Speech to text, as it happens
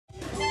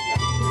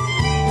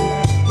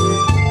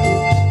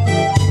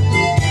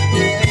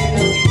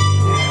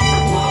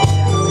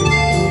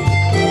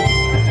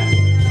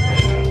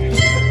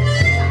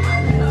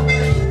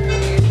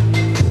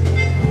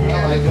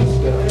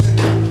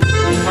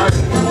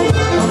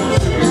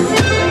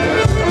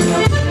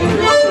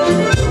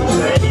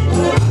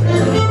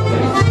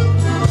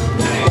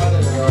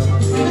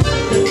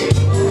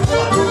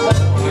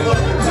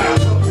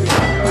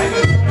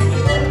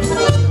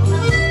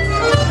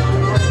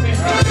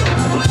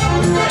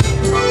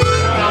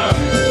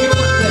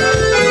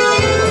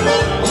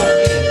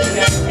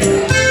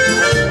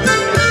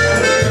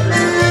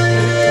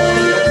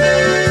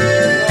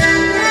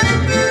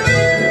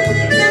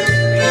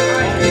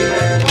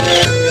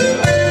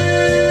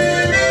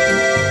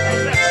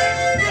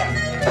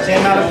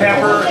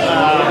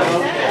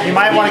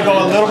might want to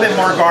go a little bit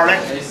more garlic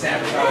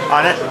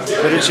on it,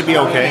 but it should be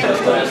okay.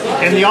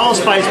 And the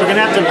allspice, we're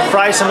gonna have to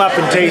fry some up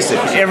and taste it.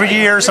 Every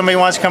year somebody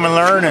wants to come and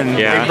learn, and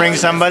they bring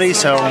somebody,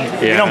 so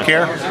we don't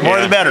care. More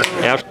the better.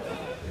 Yep.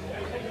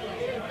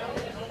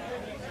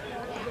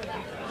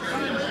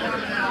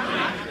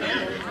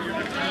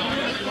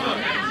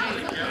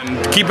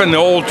 Keeping the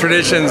old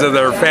traditions of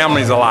their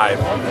families alive.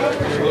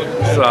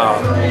 So,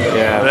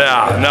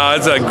 yeah, no,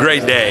 it's a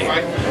great day.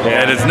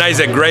 And it's nice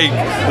that Greg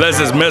lets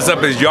us mess up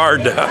his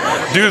yard to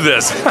do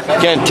this.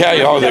 Can't tell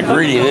you all the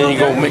ingredient, then you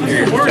go make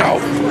it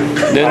yourself.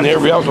 Then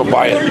everybody else will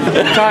buy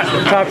it.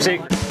 Top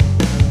secret.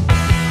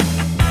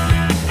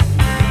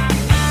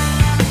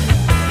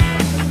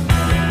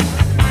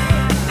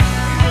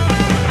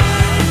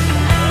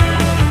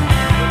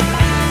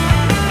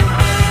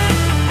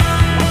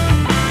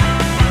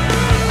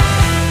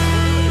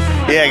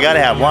 Yeah, gotta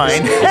have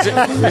wine.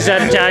 Is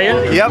that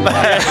Italian? Yep.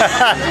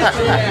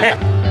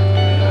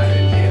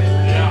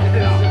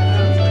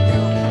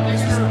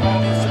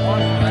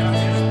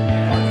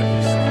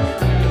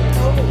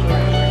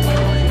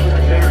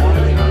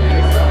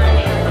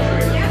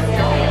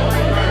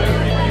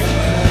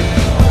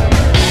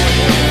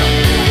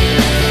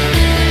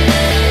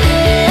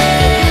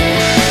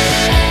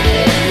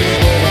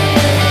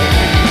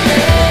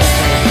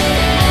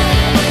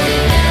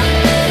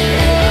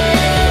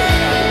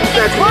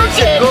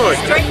 Good.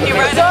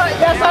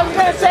 That's what I'm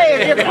going to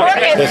say. If you're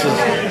crooked. This is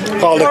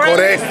called a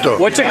corretto.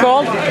 What's it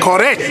called?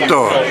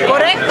 Corretto.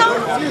 Correcto?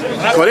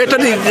 Corretto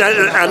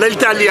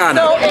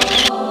all'italiano.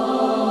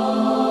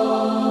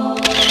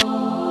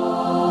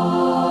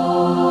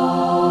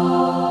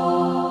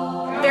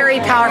 Very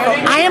powerful.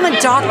 I am a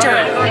doctor.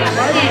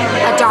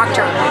 A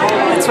doctor.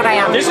 That's what I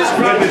am. This is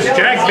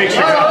Jack makes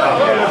the cup.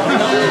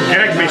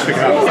 Jack makes the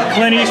cup.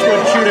 Clint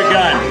Eastwood shoot a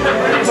gun.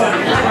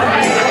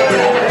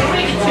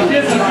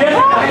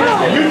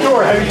 You two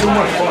are having too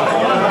much fun.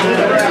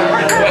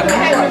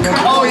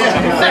 Oh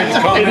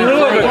yeah. In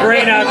lieu of a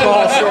grain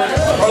alcohol short.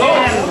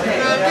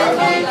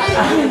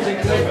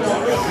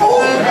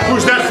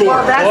 Who's that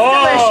for? That's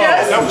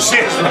delicious. That was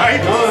 6,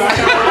 right?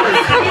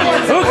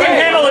 Who can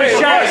handle his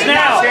shots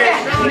now? Okay,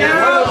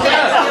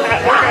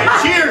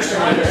 cheers.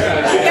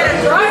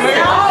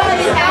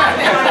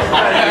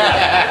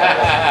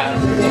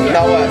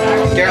 Now what?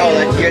 Daryl,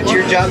 you got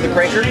your job, the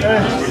breaker?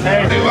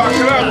 Hey, lock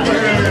her up.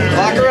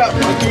 Lock her up.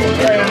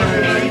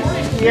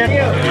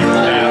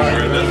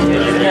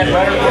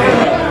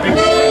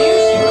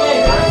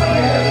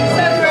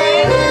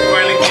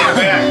 Finally came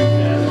back.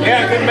 Yeah,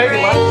 I couldn't make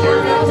it last year.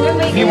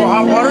 Need more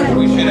hot water?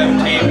 We should have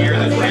a team here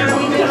this year.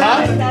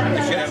 Huh?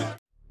 We should have.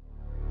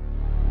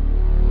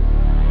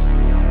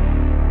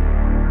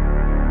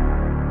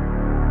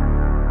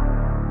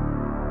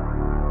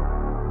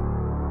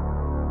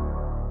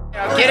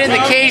 Getting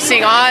the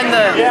casing on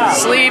the,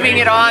 sleeving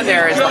it on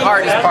there is the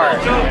hardest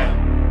part.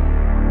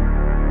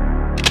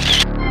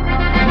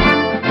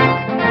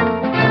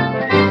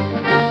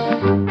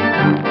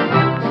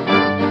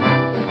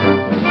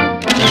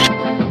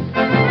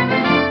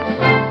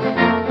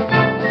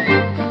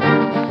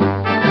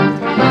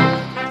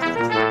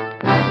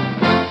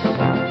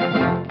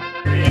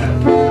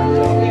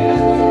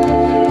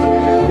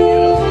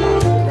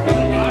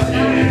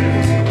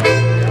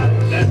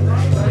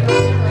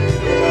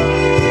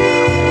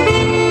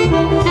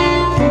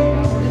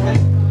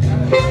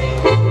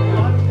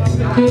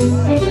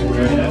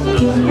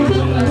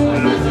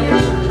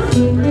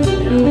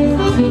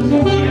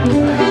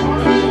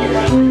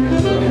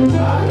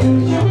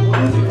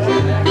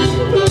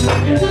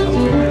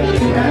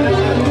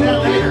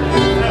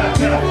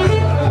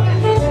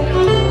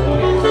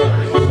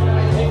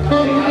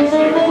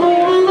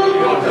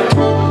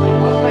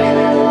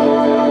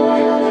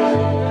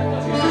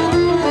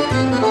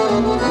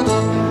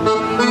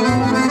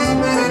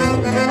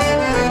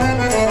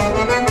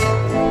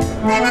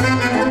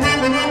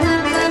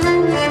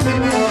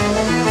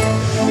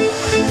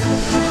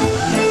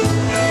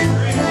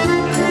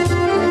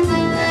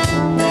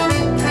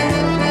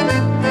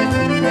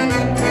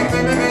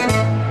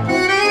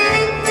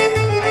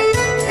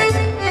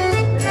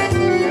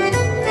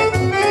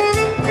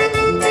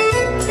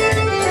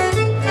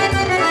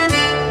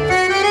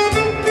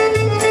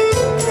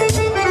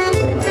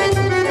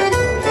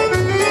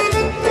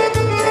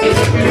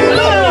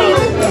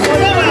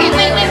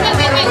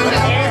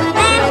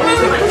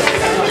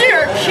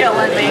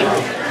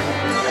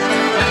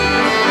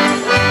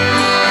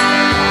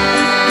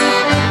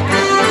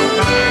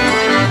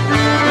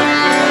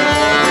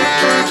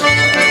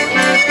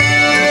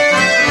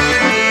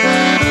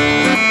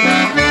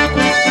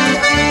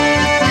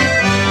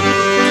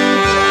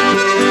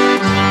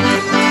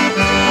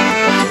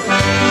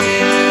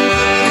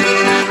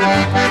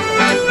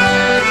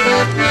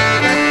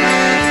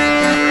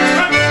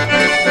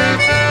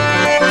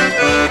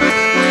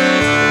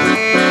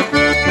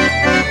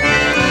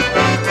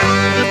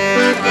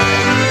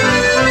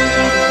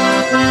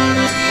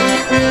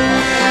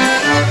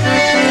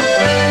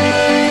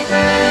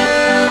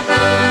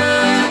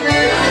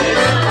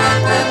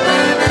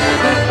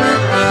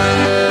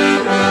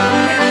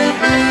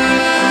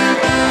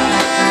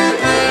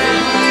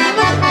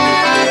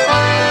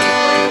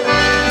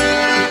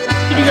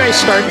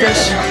 start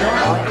this?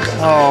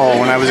 Oh,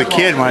 when I was a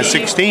kid, when I was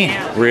 16.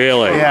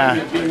 Really?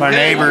 Yeah. My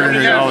neighbor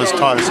always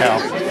taught us how.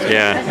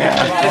 Yeah.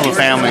 Yeah. All the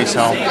family,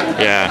 so.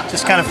 Yeah.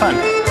 Just kind of fun.